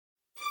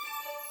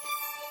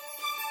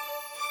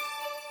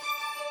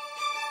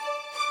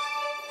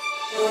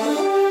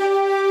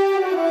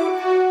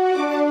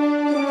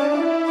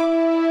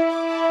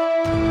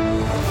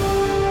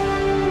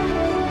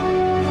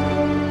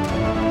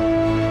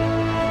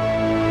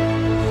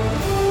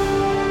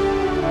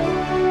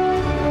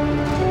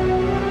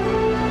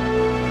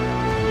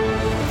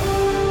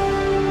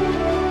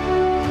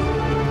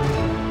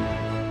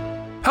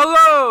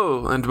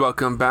And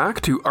welcome back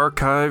to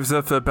Archives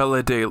of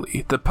Fabella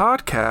Daily, the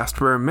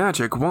podcast where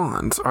magic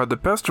wands are the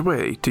best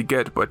way to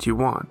get what you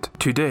want.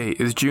 Today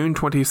is June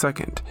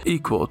 22nd,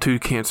 equal to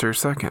Cancer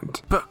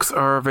 2nd. Books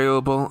are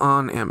available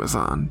on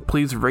Amazon.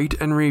 Please rate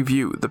and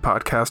review the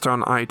podcast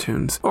on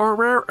iTunes or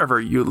wherever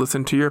you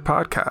listen to your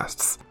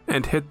podcasts.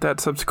 And hit that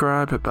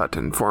subscribe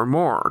button for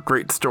more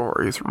great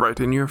stories right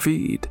in your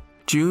feed.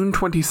 June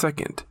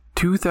 22nd.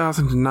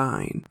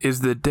 2009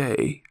 is the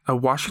day a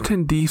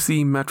Washington,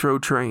 D.C. metro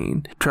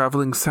train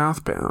traveling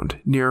southbound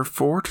near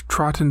Fort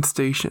Trotton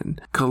Station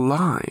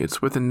collides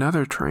with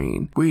another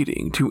train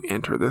waiting to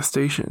enter the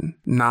station.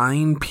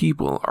 9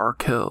 people are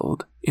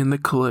killed in the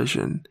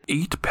collision,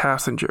 8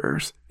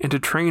 passengers and a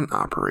train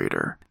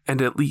operator,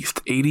 and at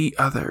least 80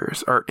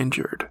 others are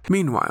injured.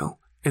 Meanwhile,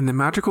 in the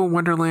magical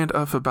wonderland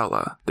of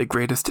Fabella, the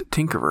greatest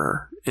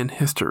tinkerer in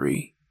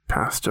history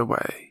passed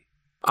away.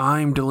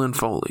 I'm Dylan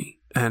Foley,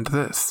 and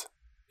this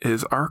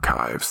is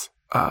Archives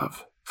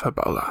of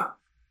Fabella.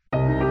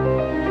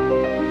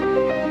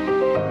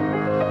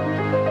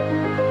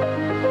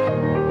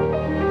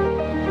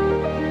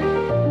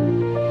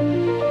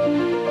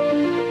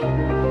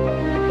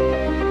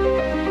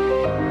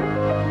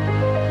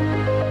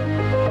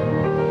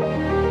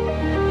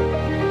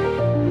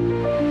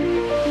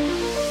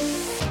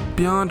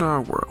 Beyond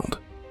our world,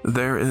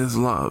 there is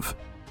love.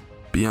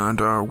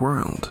 Beyond our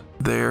world,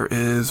 there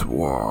is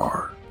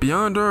war.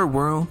 Beyond our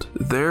world,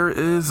 there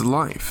is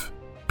life.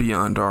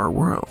 Beyond our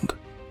world,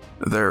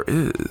 there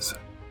is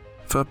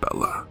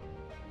Fabella.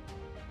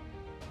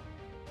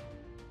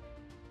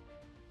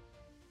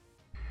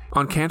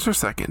 On Cancer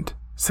 2nd,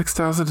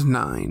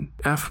 6009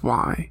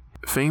 FY,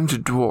 famed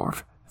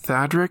dwarf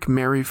Thadric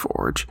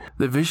Maryforge,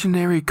 the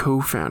visionary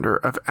co-founder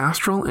of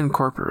Astral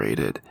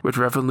Incorporated, which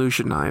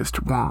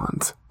revolutionized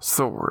wands,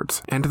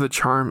 swords, and the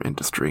charm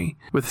industry,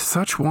 with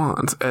such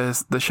wands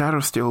as the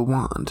Shadowsteel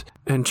wand,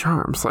 and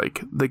charms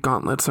like the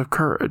Gauntlets of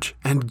Courage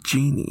and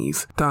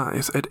Genies,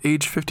 dies at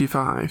age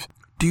 55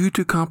 due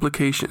to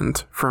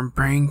complications from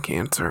brain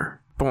cancer.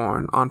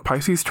 Born on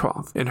Pisces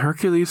 12th in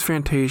Hercules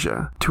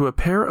Fantasia to a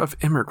pair of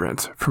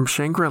immigrants from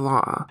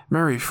Shangri-La,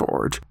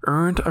 Maryforge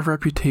earned a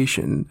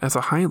reputation as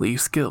a highly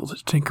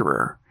skilled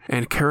tinkerer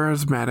and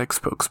charismatic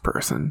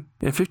spokesperson.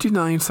 In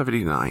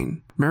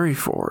 5979,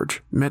 Maryforge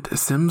met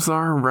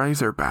Simzar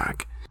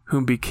Razorback,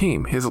 whom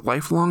became his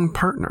lifelong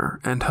partner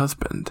and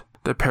husband.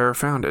 The pair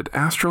founded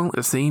Astral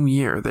the same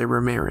year they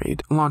were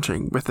married,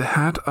 launching with the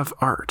Hat of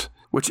Art,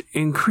 which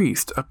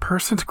increased a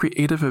person's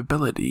creative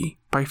ability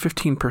by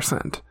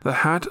 15%. The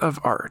Hat of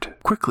Art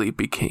quickly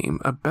became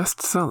a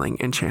best-selling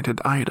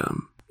enchanted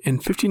item. In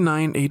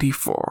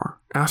 5984,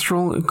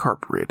 Astral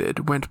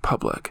Incorporated went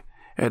public,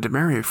 and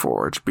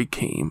Maryforge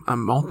became a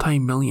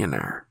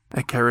multi-millionaire.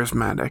 A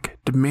charismatic,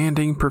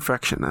 demanding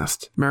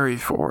perfectionist,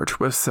 Maryforge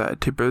was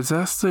said to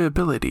possess the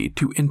ability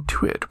to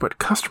intuit what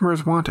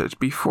customers wanted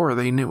before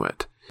they knew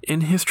it.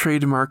 In his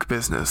trademark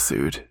business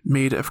suit,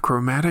 made of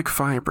chromatic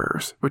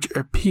fibers, which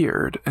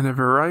appeared in a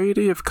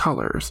variety of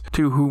colors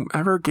to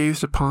whomever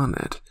gazed upon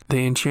it,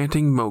 the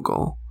enchanting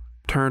mogul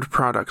turned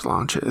product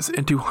launches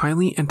into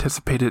highly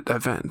anticipated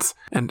events,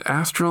 and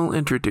Astral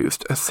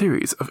introduced a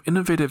series of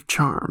innovative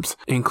charms,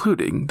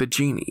 including the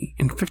Genie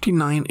in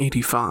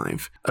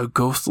 5985, a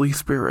ghostly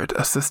spirit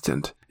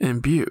assistant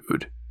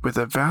imbued with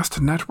a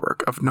vast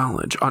network of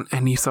knowledge on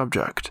any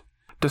subject.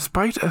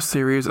 Despite a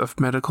series of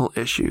medical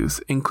issues,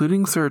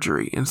 including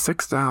surgery in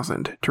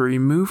 6000 to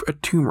remove a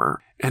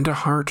tumor and a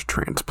heart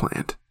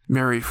transplant,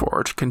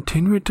 Maryforge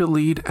continued to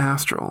lead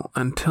Astral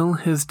until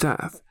his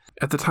death.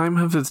 At the time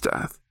of his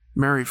death,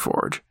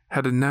 Maryforge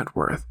had a net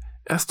worth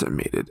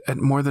estimated at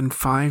more than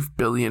 5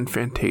 billion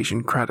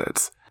Fantasian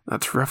credits.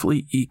 That's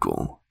roughly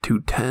equal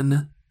to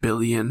 $10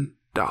 billion.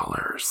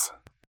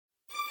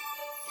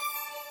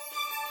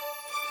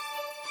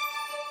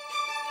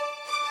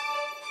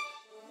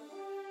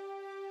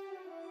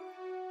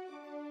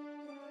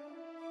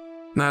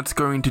 That's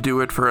going to do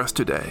it for us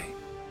today.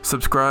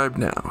 Subscribe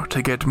now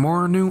to get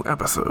more new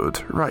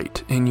episodes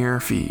right in your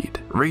feed.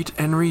 Rate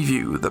and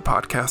review the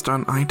podcast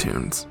on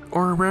iTunes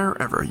or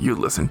wherever you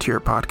listen to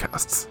your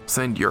podcasts.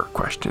 Send your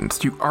questions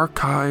to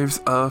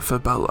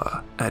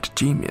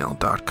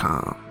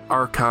archivesoffabella@gmail.com.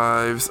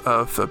 Archives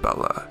of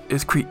Fabella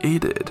is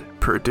created,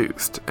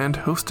 produced, and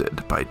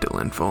hosted by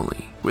Dylan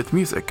Foley, with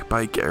music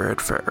by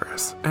Garrett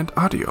Ferris and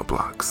audio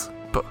blocks.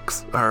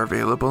 Books are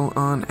available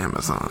on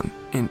Amazon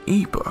in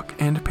ebook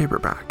and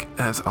paperback.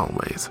 As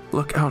always,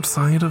 look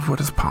outside of what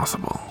is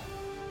possible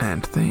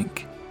and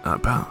think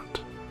about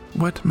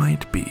what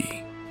might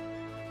be.